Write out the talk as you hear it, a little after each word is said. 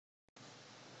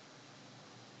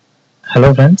Hello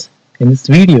friends, in this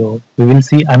video we will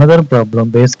see another problem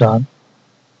based on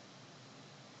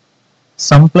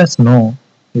sum plus no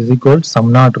is equal sum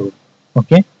not rule.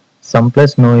 Okay, sum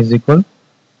plus no is equal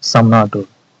sum not rule.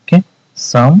 Okay,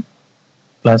 sum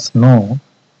plus no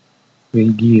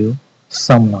will give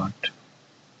sum not.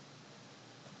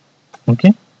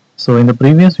 Okay, so in the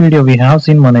previous video we have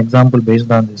seen one example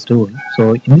based on this rule.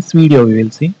 So in this video we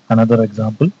will see another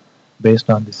example based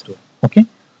on this rule. Okay,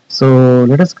 so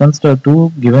let us consider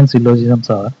two given syllogisms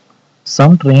are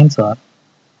some trains are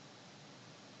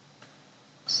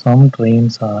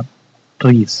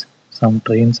trees. Some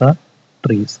trains are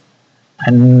trees.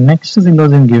 And next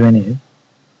syllogism given is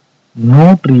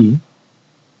no tree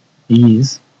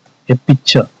is a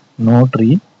picture. No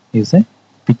tree is a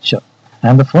picture.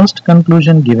 And the first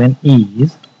conclusion given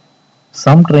is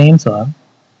some trains are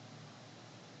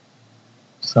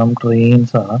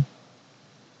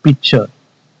picture.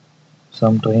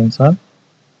 Some trains are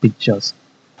pictures.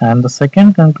 And the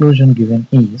second conclusion given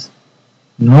is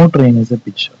no train is a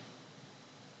picture.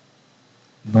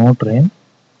 No train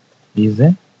is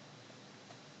a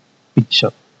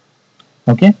picture.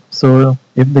 Okay, so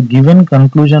if the given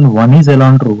conclusion 1 is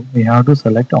alone true, we have to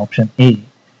select option A.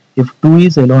 If 2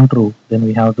 is alone true, then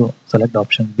we have to select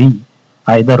option B.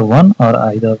 Either 1 or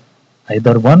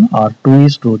 2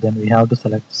 is true, then we have to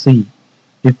select C.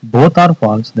 If both are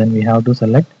false, then we have to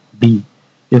select D.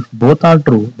 If both are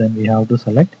true, then we have to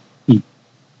select E.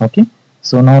 Okay,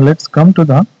 so now let's come to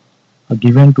the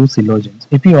given two syllogisms.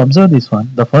 If you observe this one,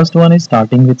 the first one is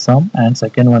starting with some and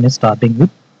second one is starting with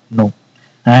no.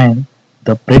 And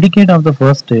the predicate of the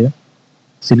first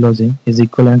syllogism is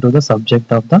equivalent to the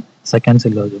subject of the second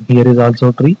syllogism. Here is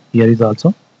also tree, here is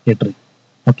also a tree.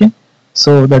 Okay,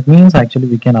 so that means actually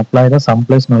we can apply the sum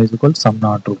plus no is equal sum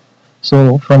not rule.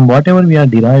 So from whatever we are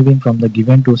deriving from the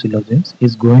given two syllogisms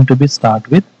is going to be start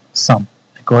with sum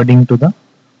according to the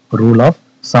rule of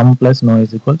sum plus no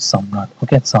is equal sum not.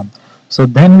 Okay, sum. So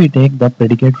then we take the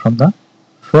predicate from the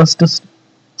first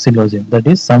syllogism, that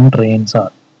is some trains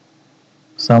are.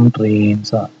 Some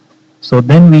trains are. So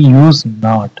then we use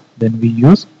not.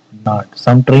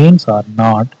 Some trains are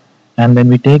not, and then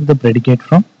we take the predicate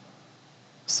from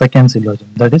second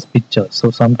syllogism, that is picture. So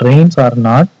some trains are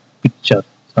not picture.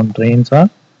 Some trains are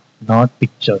not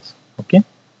pictures. Okay,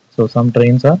 so some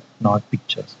trains are not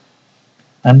pictures.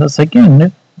 And the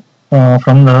second,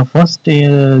 from the first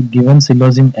given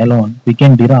syllogism alone, we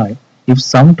can derive if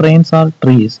some trains are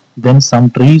trees, then some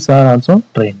trees are also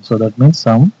trains. So that means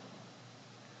some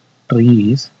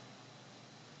trees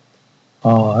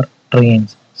are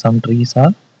trains. Some trees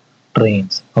are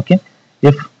trains. Okay.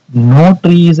 If no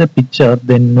tree is a picture,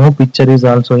 then no picture is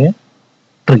also a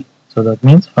tree. So that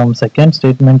means from second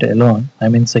statement alone,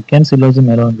 second syllogism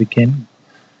alone, we can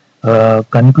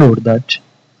conclude that,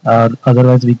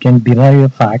 otherwise we can derive a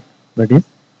fact, that is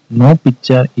no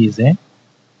picture is a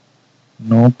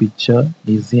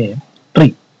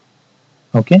tree.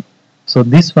 Okay, so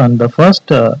this one, the first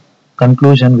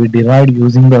conclusion we derived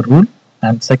using the rule,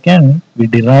 and second we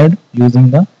derived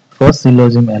using the first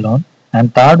syllogism alone,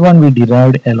 and third one we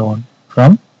derived alone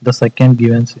from the second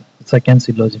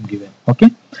syllogism given. Okay,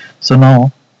 so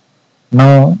now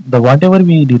the whatever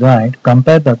we derived,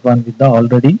 compare that one with the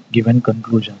already given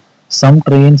conclusion. Some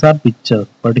trains are picture,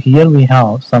 but here we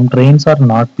have some trains are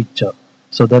not picture.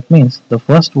 So that means the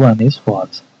first one is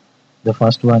false. The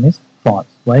first one is false.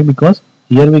 Why? Because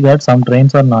here we got some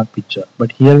trains are not picture,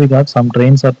 but here we got some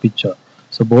trains are picture.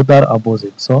 So both are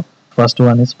opposite. So first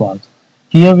one is false.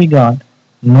 Here we got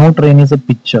no train is a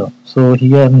picture. So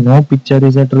here no picture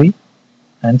is a tree,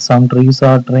 and some trees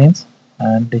are trains.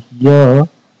 And here,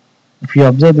 if you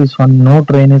observe this one, no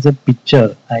train is a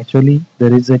picture. Actually,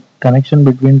 there is a connection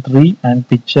between tree and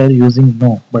picture using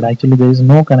no, but actually there is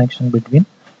no connection between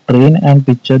train and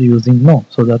picture using no.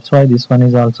 So that's why this one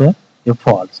is also a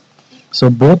false. So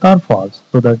both are false.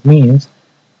 So that means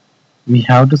we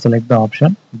have to select the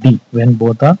option D when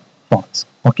both are false.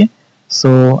 Okay.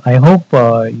 So I hope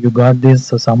you got this.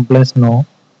 Sum plus no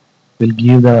will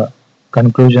give the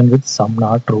conclusion with sum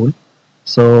not rule.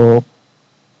 So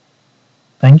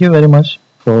thank you very much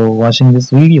for watching this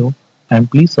video, and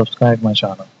please subscribe my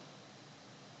channel.